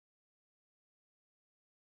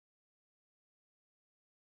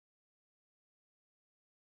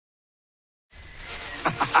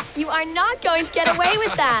You are not going to get away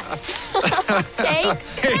with that. Take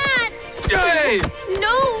that! Hey!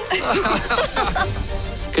 No!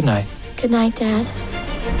 Good night. Good night, Dad.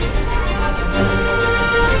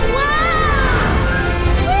 Whoa!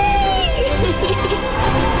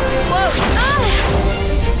 Ah!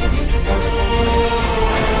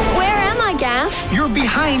 Where am I, Gaff? You're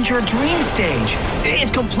behind your dream stage.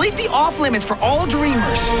 It's completely off limits for all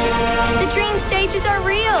dreamers. The dream stages are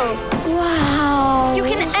real. Wow. You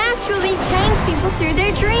can actually change people through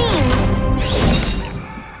their dreams.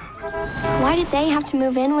 Why did they have to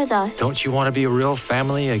move in with us? Don't you want to be a real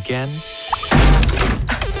family again?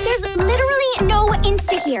 There's literally no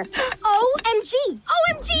Insta here. OMG!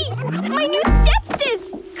 OMG! My new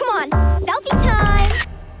stepsis! Come on, selfie time!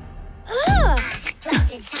 Ugh.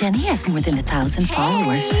 Jenny has more than 1,000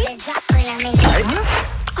 followers.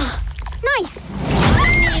 Nice!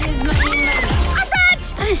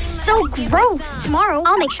 That is so gross. Tomorrow,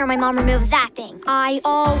 I'll make sure my mom removes that thing. I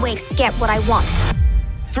always get what I want.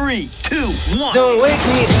 3, 2, 1. Don't wake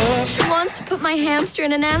me up. She wants to put my hamster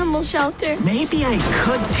in an animal shelter. Maybe I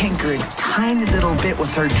could tinker a tiny little bit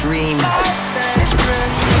with her dream.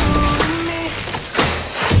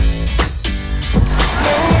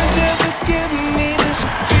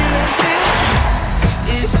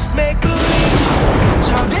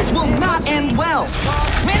 This will not end well.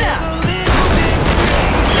 Minna!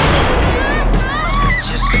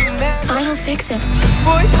 I'll fix it.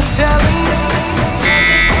 Voices telling me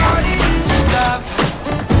this party stop.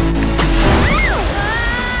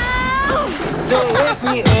 Don't wake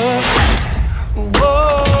me up.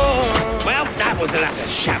 Whoa. Well, that was a lot of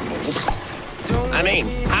shambles. I mean,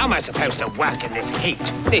 how am I supposed to work in this heat?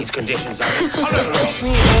 These conditions are intolerable. Wake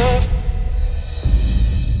me up.